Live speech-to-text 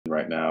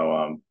right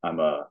now. I'm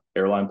a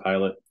airline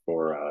pilot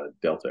for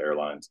Delta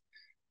Airlines,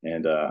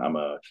 and I'm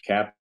a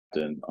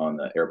captain on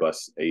the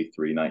Airbus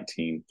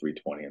A319,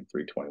 320, and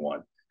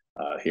 321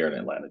 here in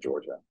Atlanta,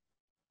 Georgia.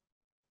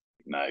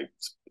 And I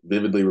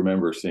vividly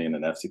remember seeing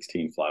an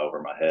F-16 fly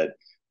over my head,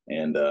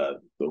 and the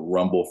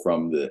rumble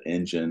from the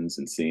engines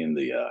and seeing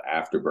the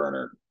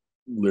afterburner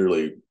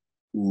literally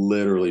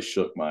literally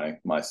shook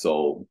my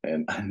soul,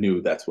 and I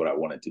knew that's what I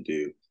wanted to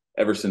do.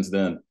 Ever since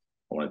then,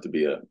 I wanted to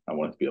be a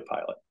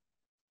pilot.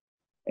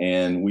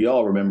 And we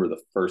all remember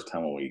the first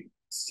time when we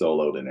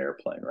soloed an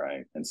airplane,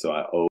 right? And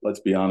so let's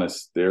be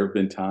honest, there have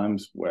been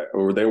times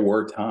there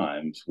were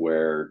times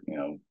where,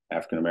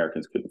 African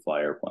Americans couldn't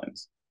fly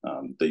airplanes.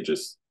 They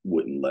just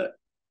wouldn't let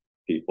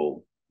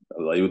people,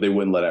 they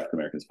wouldn't let African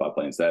Americans fly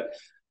planes. That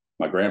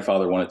my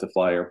grandfather wanted to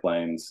fly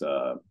airplanes.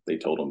 They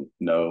told him,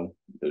 no,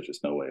 there's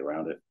just no way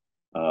around it.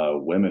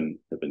 Women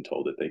have been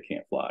told that they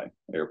can't fly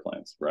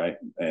airplanes, right?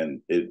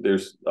 And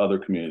there's other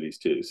communities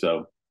too.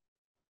 So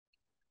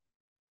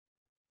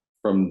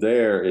from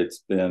there,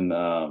 it's been,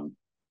 to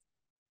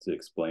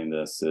explain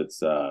this, it's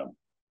definitely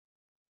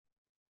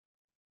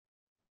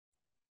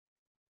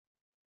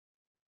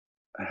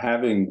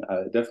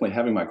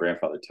having my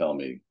grandfather tell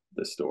me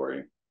this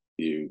story.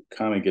 You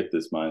kind of get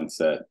this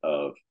mindset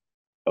of,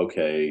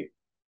 okay,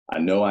 I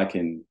know I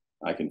can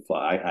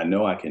fly. I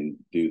know I can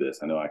do this.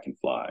 I know I can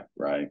fly,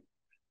 right?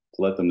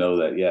 To let them know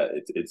that, yeah,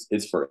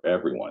 it's for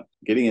everyone.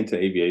 Getting into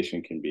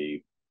aviation can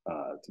be,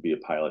 to be a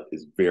pilot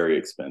is very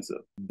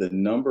expensive. The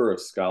number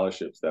of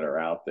scholarships that are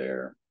out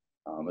there,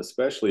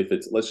 especially if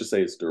let's just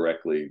say it's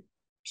directly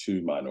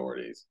to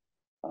minorities,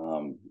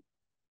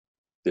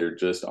 there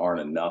just aren't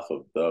enough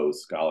of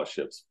those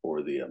scholarships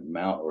for the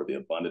amount or the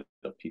abundance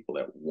of people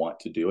that want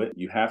to do it.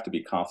 You have to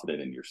be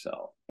confident in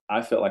yourself.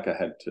 I felt like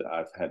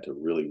I've had to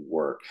really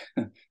work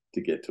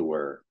to get to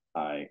where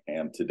I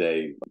am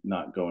today,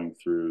 not going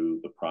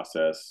through the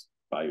process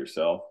by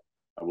yourself.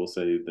 I will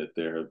say that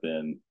there have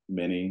been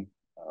many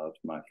of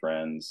my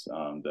friends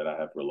that I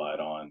have relied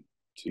on.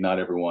 Not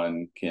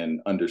everyone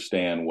can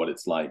understand what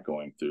it's like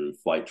going through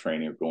flight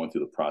training or going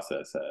through the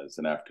process as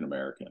an African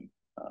American.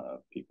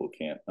 People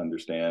can't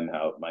understand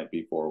how it might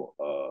be for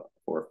a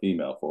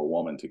female, for a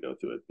woman to go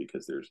through it,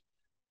 because there's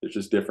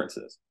just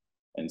differences.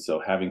 And so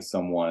having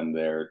someone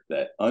there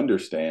that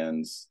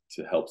understands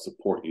to help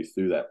support you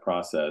through that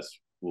process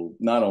will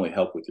not only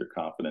help with your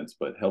confidence,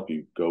 but help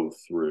you go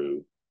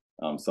through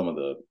some of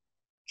the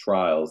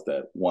trials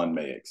that one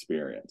may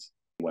experience.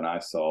 When I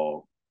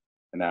saw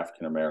an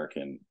African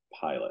American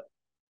pilot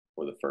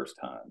for the first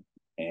time,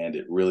 and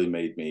it really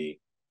made me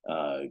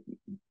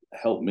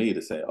help me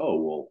to say,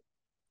 oh, well,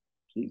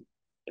 geez,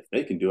 if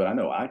they can do it, I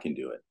know I can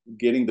do it.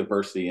 Getting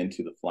diversity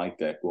into the flight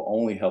deck will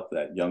only help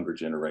that younger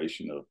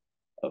generation of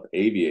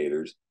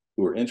aviators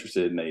who are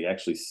interested, and they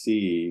actually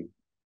see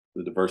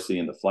the diversity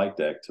in the flight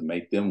deck to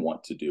make them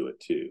want to do it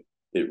too.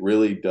 It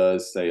really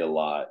does say a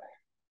lot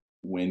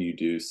when you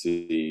do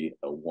see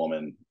a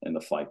woman in the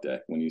flight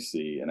deck, when you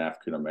see an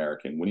African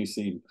American, when you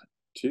see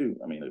two,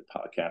 I mean, a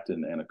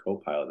captain and a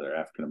co-pilot that are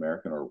African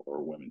American or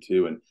women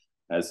too. And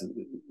as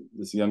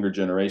this younger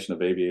generation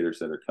of aviators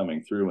that are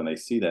coming through, when they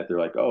see that, they're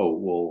like, oh,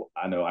 well,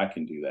 I know I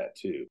can do that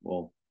too.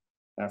 Well,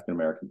 African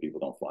American people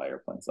don't fly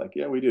airplanes. Like,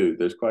 yeah, we do.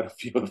 There's quite a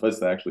few of us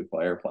that actually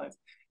fly airplanes.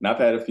 And I've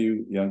had a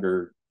few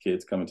younger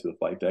kids come into the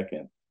flight deck,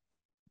 and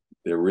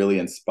they're really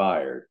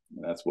inspired.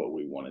 And that's what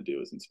we want to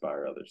do, is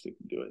inspire others who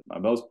can do it. My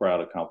most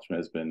proud accomplishment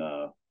has been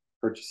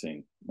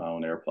purchasing my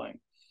own airplane.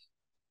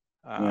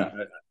 I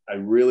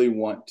really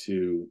want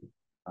to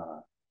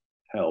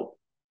help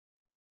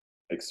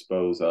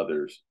expose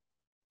others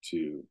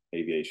to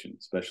aviation,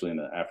 especially in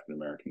the African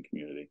American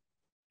community.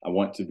 I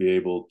want to be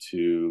able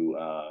to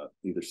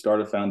either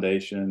start a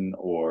foundation,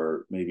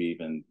 or maybe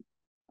even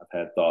I've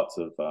had thoughts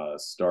of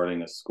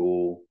starting a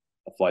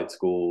flight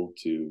school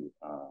to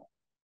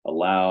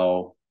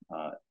allow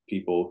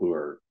people who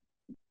are,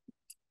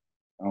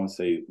 I don't want to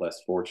say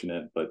less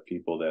fortunate, but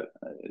people that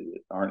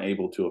aren't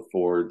able to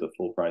afford the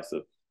full price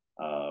of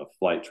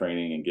flight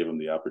training, and give them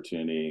the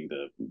opportunity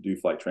to do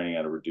flight training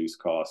at a reduced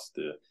cost,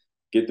 to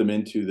get them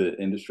into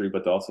the industry,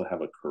 but to also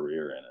have a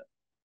career in it.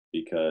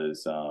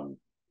 Because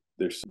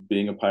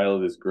being a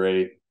pilot is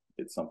great.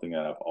 It's something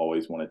that I've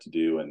always wanted to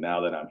do. And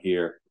now that I'm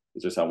here,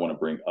 it's just I want to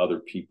bring other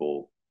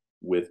people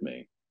with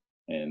me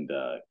and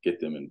get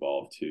them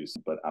involved too.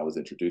 But I was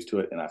introduced to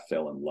it and I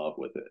fell in love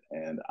with it.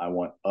 And I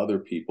want other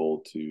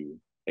people to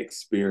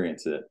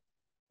experience it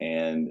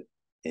and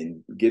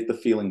get the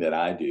feeling that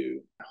I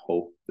do. I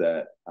hope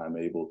that I'm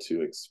able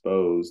to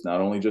expose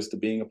not only just to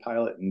being a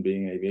pilot and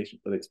being in aviation,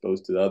 but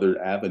exposed to other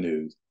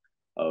avenues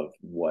of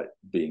what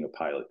being a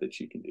pilot that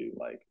you can do,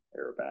 like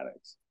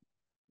aerobatics.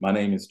 My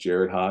name is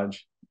Jared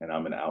Hodge, and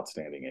I'm an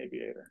outstanding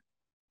aviator.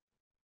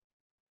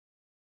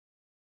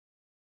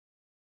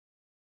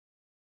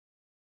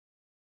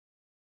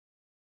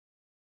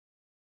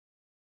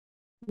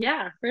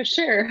 Yeah, for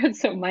sure.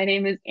 So my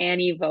name is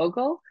Annie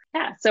Vogel.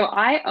 Yeah, so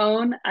I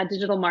own a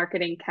digital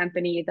marketing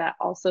company that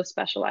also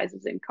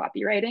specializes in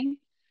copywriting.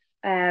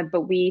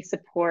 but we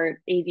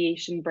support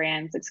aviation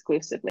brands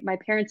exclusively. My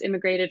parents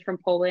immigrated from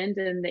Poland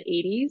in the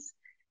 80s,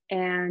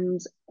 and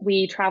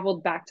we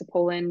traveled back to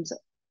Poland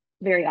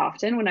very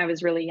often when I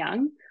was really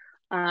young.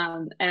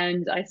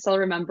 And I still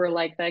remember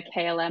like the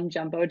KLM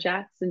jumbo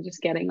jets and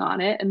just getting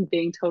on it and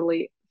being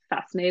totally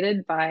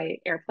fascinated by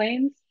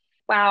airplanes.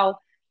 Wow.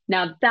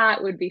 Now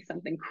that would be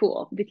something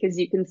cool because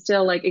you can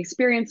still like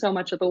experience so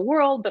much of the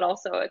world, but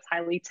also it's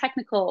highly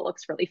technical. It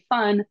looks really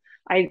fun.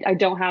 I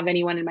don't have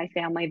anyone in my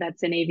family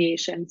that's in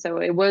aviation. So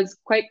it was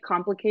quite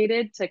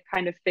complicated to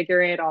kind of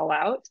figure it all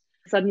out.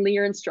 Suddenly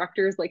your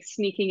instructor is like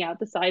sneaking out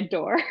the side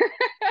door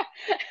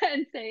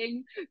and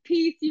saying,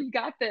 "Peace, you've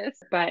got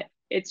this." But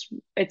it's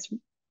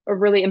a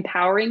really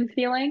empowering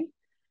feeling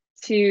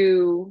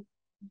to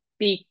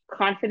be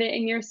confident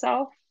in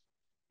yourself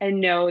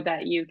and know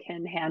that you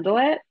can handle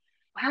it.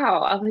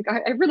 Wow, I'm like,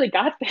 I really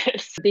got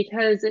this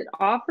because it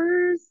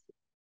offers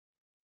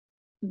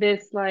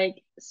this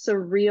like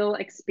surreal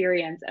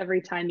experience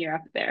every time you're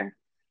up there.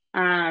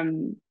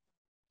 Um,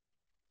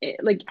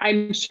 like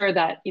I'm sure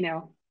that,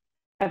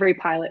 every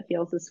pilot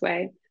feels this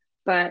way,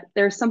 but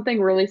there's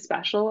something really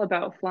special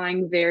about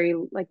flying very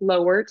like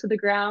lower to the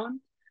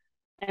ground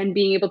and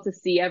being able to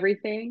see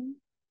everything.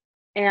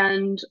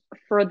 And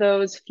for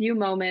those few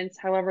moments,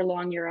 however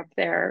long you're up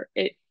there,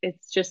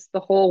 it's just the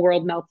whole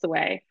world melts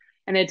away.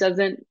 And it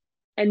doesn't,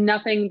 and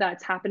nothing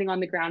that's happening on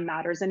the ground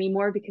matters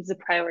anymore because the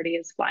priority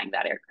is flying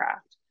that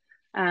aircraft.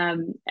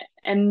 Um,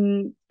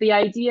 and the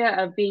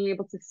idea of being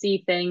able to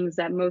see things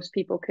that most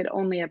people could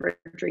only ever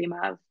dream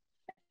of,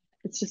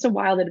 it's just a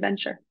wild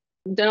adventure.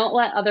 Don't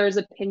let others'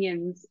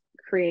 opinions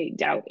create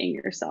doubt in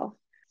yourself.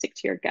 Stick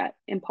to your gut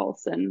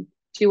impulse and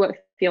do what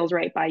feels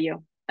right by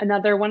you.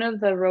 Another one of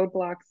the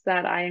roadblocks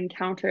that I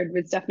encountered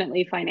was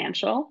definitely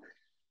financial.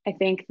 I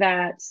think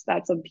that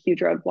that's a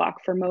huge roadblock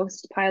for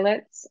most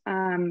pilots.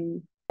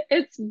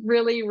 It's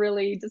really,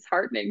 really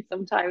disheartening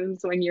sometimes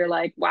when you're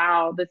like,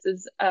 wow, this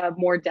is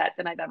more debt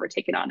than I've ever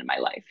taken on in my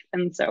life.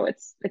 And so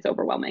it's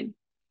overwhelming.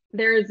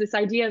 There is this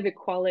idea of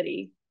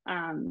equality.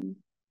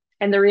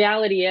 And the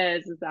reality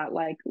is that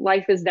like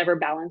life is never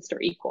balanced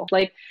or equal.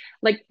 Like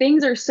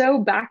things are so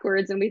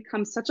backwards and we've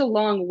come such a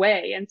long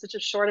way in such a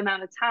short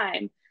amount of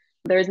time.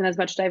 There isn't as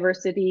much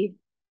diversity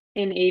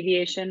in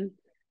aviation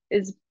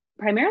is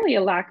primarily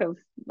a lack of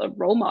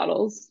role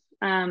models.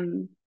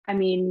 I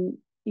mean,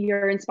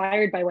 you're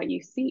inspired by what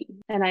you see,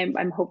 and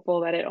I'm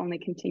hopeful that it only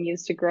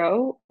continues to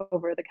grow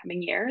over the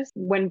coming years.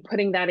 When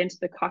putting that into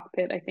the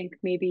cockpit, I think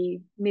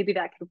maybe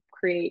that could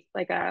create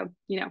like a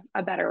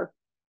better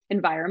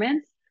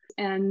environment.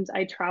 And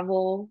I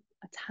travel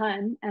a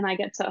ton and I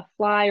get to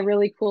fly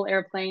really cool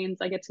airplanes.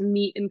 I get to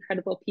meet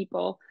incredible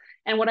people.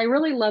 And what I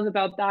really love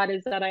about that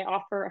is that I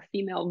offer a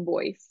female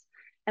voice.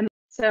 And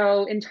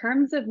so, in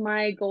terms of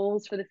my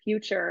goals for the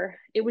future,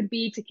 it would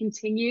be to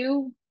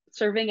continue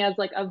serving as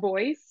like a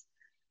voice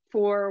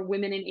for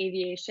women in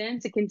aviation,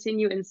 to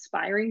continue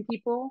inspiring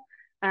people.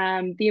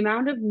 The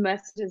amount of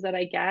messages that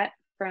I get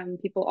from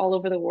people all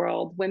over the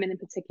world, women in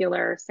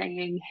particular,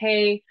 saying,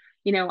 "Hey,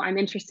 I'm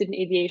interested in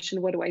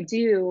aviation. What do I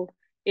do?"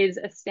 is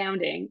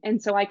astounding.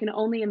 And so I can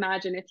only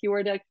imagine if you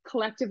were to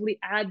collectively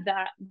add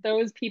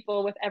those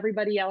people with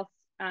everybody else,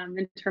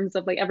 in terms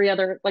of like every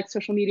other like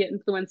social media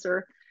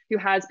influencer who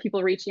has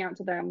people reaching out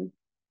to them.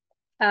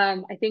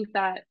 I think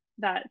that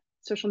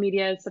social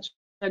media is such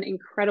an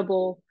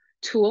incredible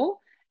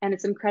tool, and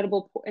it's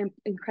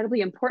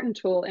incredibly important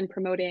tool in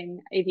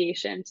promoting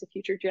aviation to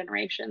future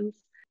generations.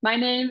 My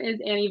name is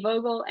Annie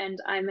Vogel, and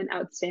I'm an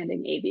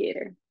outstanding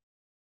aviator.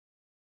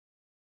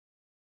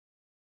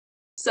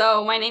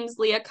 So my name's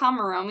Leah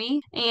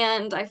Kamaromi,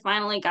 and I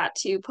finally got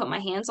to put my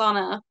hands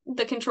on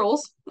the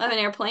controls of an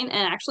airplane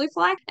and actually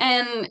fly.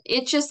 And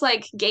it just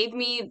like gave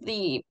me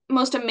the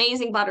most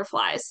amazing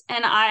butterflies.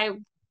 And I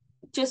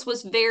just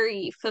was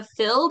very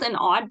fulfilled and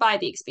awed by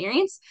the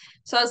experience.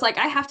 So I was like,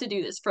 I have to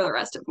do this for the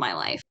rest of my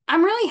life.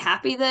 I'm really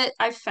happy that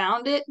I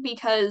found it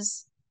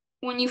because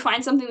when you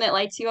find something that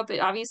lights you up, it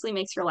obviously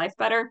makes your life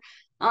better.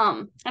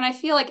 And I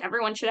feel like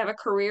everyone should have a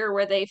career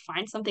where they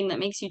find something that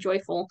makes you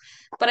joyful.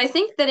 But I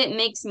think that it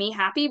makes me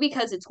happy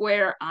because it's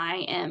where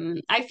I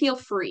feel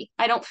free.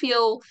 I don't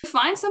feel,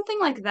 find something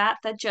like that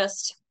that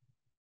just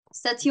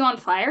sets you on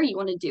fire, you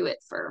want to do it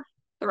for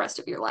the rest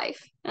of your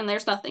life. And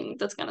there's nothing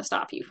that's going to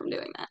stop you from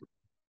doing that.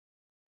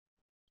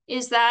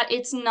 Is that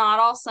it's not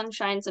all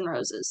sunshines and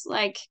roses.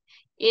 Like,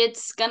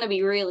 it's going to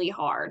be really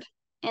hard.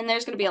 And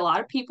there's going to be a lot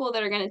of people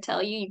that are going to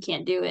tell you you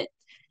can't do it.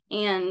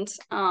 And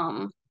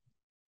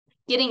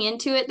getting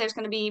into it, there's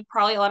going to be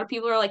probably a lot of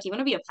people who are like, you want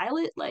to be a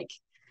pilot? Like,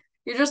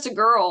 you're just a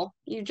girl.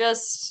 You're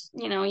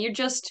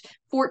just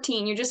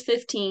 14, you're just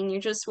 15,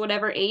 you're just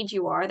whatever age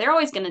you are. People are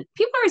always going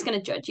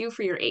to judge you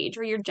for your age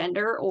or your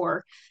gender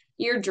or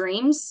your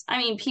dreams. I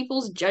mean,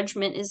 people's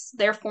judgment is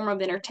their form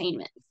of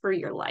entertainment for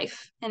your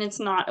life, and it's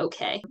not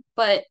okay.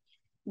 But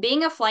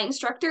being a flight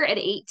instructor at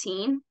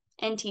 18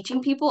 and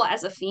teaching people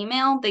as a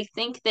female, they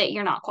think that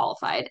you're not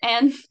qualified,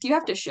 and you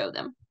have to show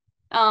them.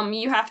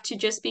 You have to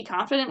just be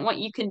confident in what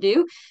you can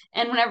do.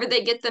 And whenever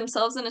they get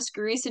themselves in a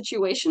screwy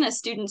situation, as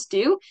students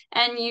do,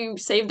 and you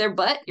save their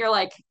butt, you're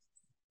like,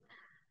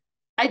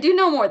 I do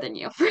know more than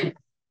you.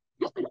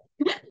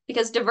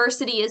 Because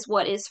diversity is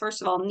what is,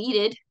 first of all,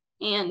 needed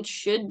and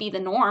should be the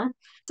norm,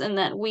 and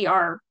that we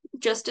are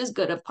just as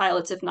good of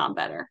pilots, if not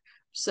better.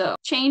 So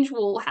change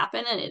will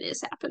happen, and it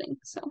is happening.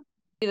 So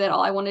that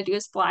all I want to do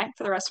is fly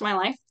for the rest of my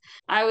life.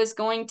 I was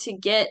going to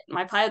get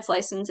my pilot's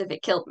license if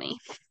it killed me.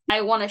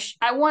 I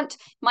want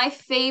my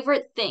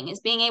favorite thing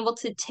is being able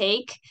to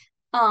take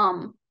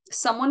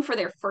someone for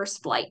their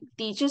first flight.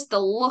 The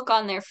look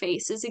on their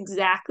face is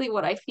exactly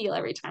what I feel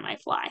every time I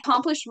fly.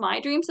 Accomplished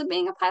my dreams of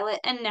being a pilot,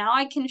 and now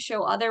I can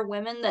show other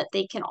women that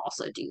they can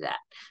also do that.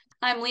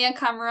 I'm Leah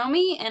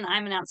Kamaromi, and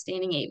I'm an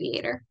outstanding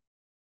aviator.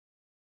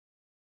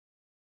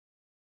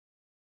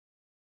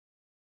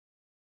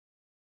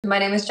 My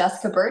name is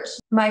Jessica Birch.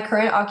 My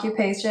current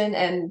occupation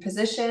and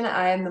position,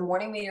 I am the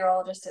morning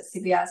meteorologist at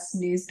CBS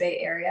News Bay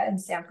Area in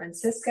San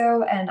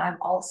Francisco, and I'm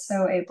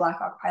also a Black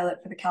Hawk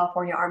pilot for the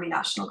California Army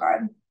National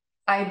Guard.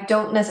 I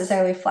don't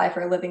necessarily fly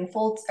for a living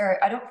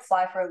I don't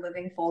fly for a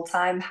living full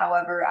time.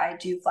 However, I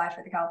do fly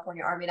for the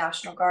California Army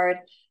National Guard.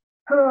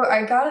 Oh,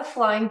 I got a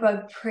flying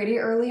bug pretty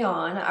early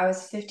on. I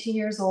was 15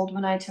 years old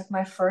when I took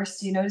my first,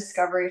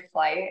 discovery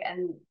flight.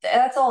 And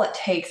that's all it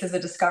takes is a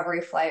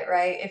discovery flight,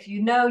 right? If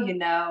you know, you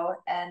know.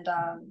 And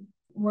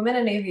women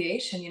in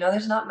aviation,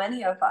 there's not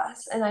many of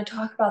us. And I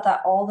talk about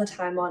that all the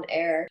time on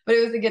air. But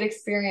it was a good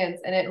experience.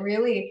 And it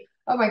really,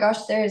 oh my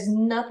gosh, there is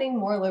nothing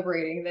more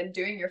liberating than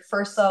doing your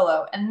first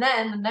solo. And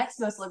then the next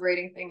most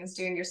liberating thing is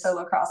doing your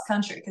solo cross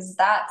country, because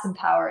that's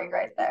empowering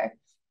right there.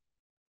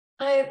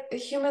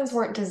 Humans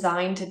weren't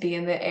designed to be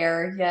in the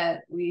air,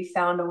 yet we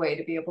found a way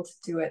to be able to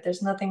do it.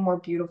 There's nothing more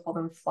beautiful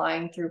than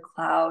flying through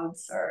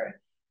clouds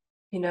or,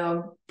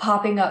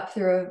 popping up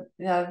through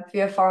a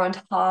VFR on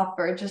top,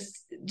 or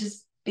just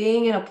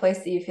being in a place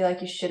that you feel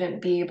like you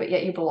shouldn't be, but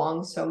yet you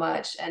belong so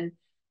much. And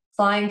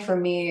flying for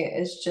me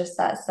is just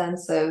that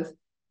sense of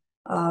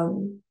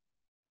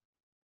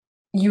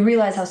you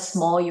realize how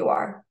small you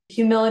are.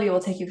 Humility will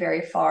take you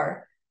very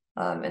far.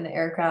 In the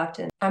aircraft,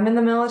 and I'm in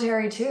the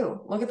military too.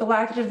 Look at the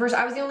lack of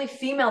diversity. I was the only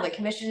female that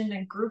commissioned in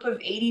a group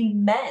of 80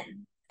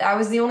 men. I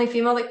was the only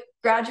female that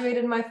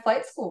graduated my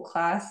flight school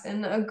class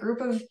in a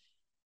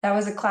that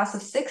was a class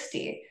of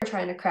 60. We're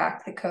trying to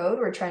crack the code,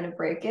 we're trying to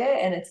break it,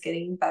 and it's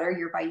getting better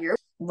year by year.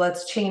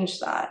 Let's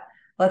change that.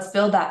 Let's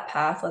build that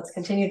path. Let's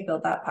continue to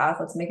build that path.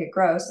 Let's make it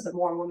grow so that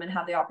more women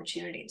have the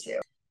opportunity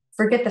to.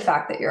 Forget the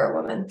fact that you're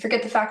a woman.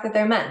 Forget the fact that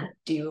they're men.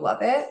 Do you love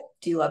it?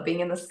 Do you love being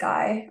in the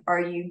sky?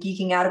 Are you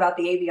geeking out about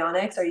the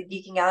avionics? Are you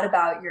geeking out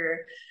about your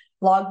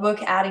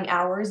logbook adding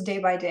hours day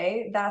by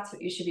day? That's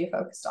what you should be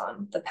focused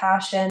on. The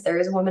passion. There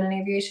is a woman in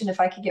aviation. If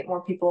I could get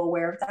more people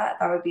aware of that,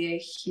 that would be a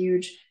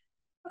huge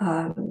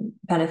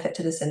benefit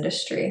to this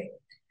industry.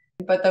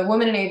 But the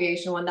women in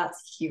aviation one,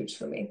 that's huge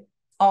for me.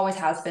 Always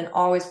has been,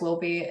 always will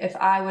be. If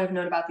I would have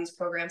known about these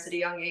programs at a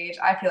young age,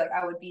 I feel like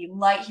I would be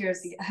light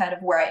years ahead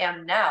of where I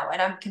am now.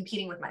 And I'm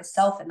competing with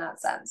myself in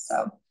that sense.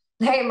 So,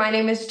 hey, my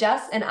name is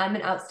Jess, and I'm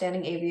an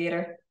outstanding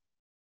aviator.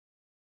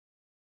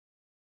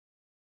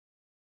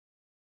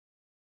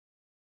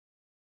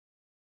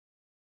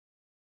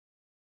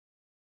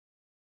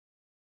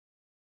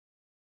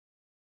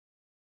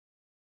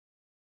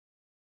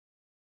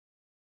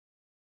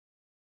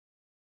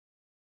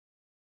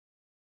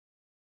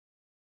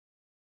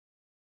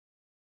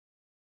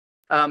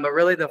 But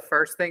really the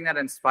first thing that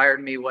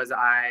inspired me was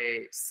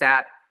I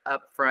sat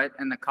up front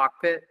in the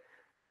cockpit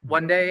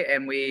one day,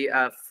 and we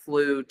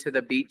flew to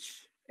the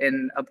beach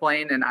in a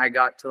plane, and I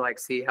got to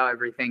see how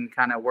everything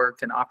kind of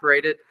worked and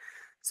operated.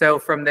 So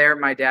from there,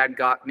 my dad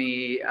got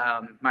me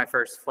my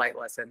first flight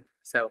lesson.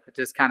 So it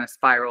just kind of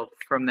spiraled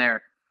from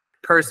there.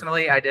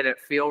 Personally, I didn't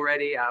feel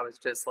ready. I was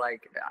just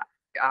like,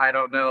 I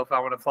don't know if I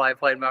want to fly a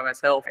plane by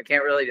myself. I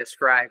can't really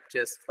describe,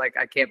 just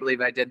I can't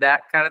believe I did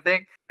that kind of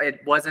thing.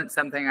 It wasn't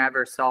something I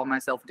ever saw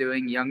myself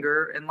doing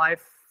younger in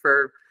life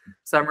for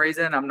some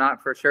reason. I'm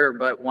not for sure.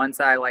 But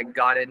once I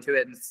got into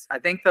it, and I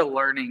think the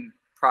learning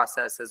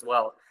process as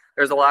well.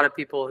 There's a lot of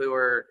people who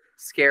are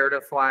scared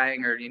of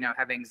flying, or,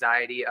 have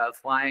anxiety of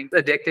flying.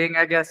 Addicting,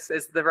 I guess,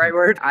 is the right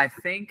word. I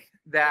think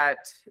that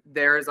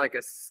there's a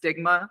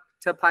stigma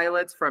to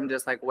pilots from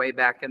just way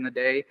back in the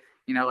day.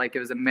 It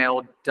was a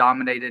male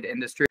dominated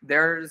industry.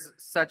 There's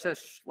such a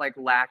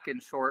lack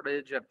and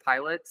shortage of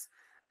pilots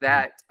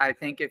that I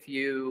think if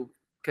you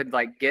could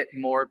get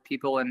more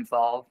people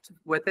involved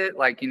with it,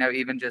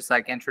 even just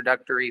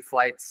introductory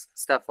flights,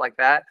 stuff like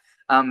that,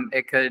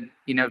 it could,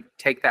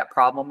 take that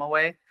problem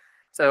away.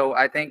 So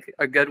I think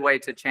a good way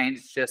to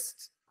change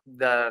just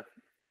the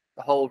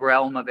whole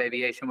realm of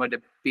aviation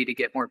would be to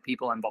get more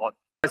people involved.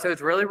 So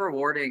it's really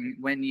rewarding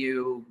when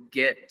you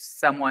get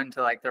someone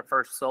to their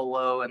first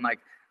solo, and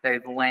they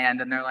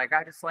land and they're like,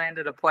 I just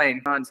landed a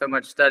plane on so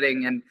much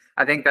studying. And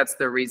I think that's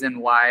the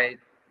reason why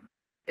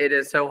it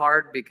is so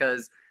hard,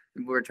 because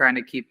we're trying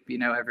to keep,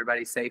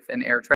 everybody safe in air traffic.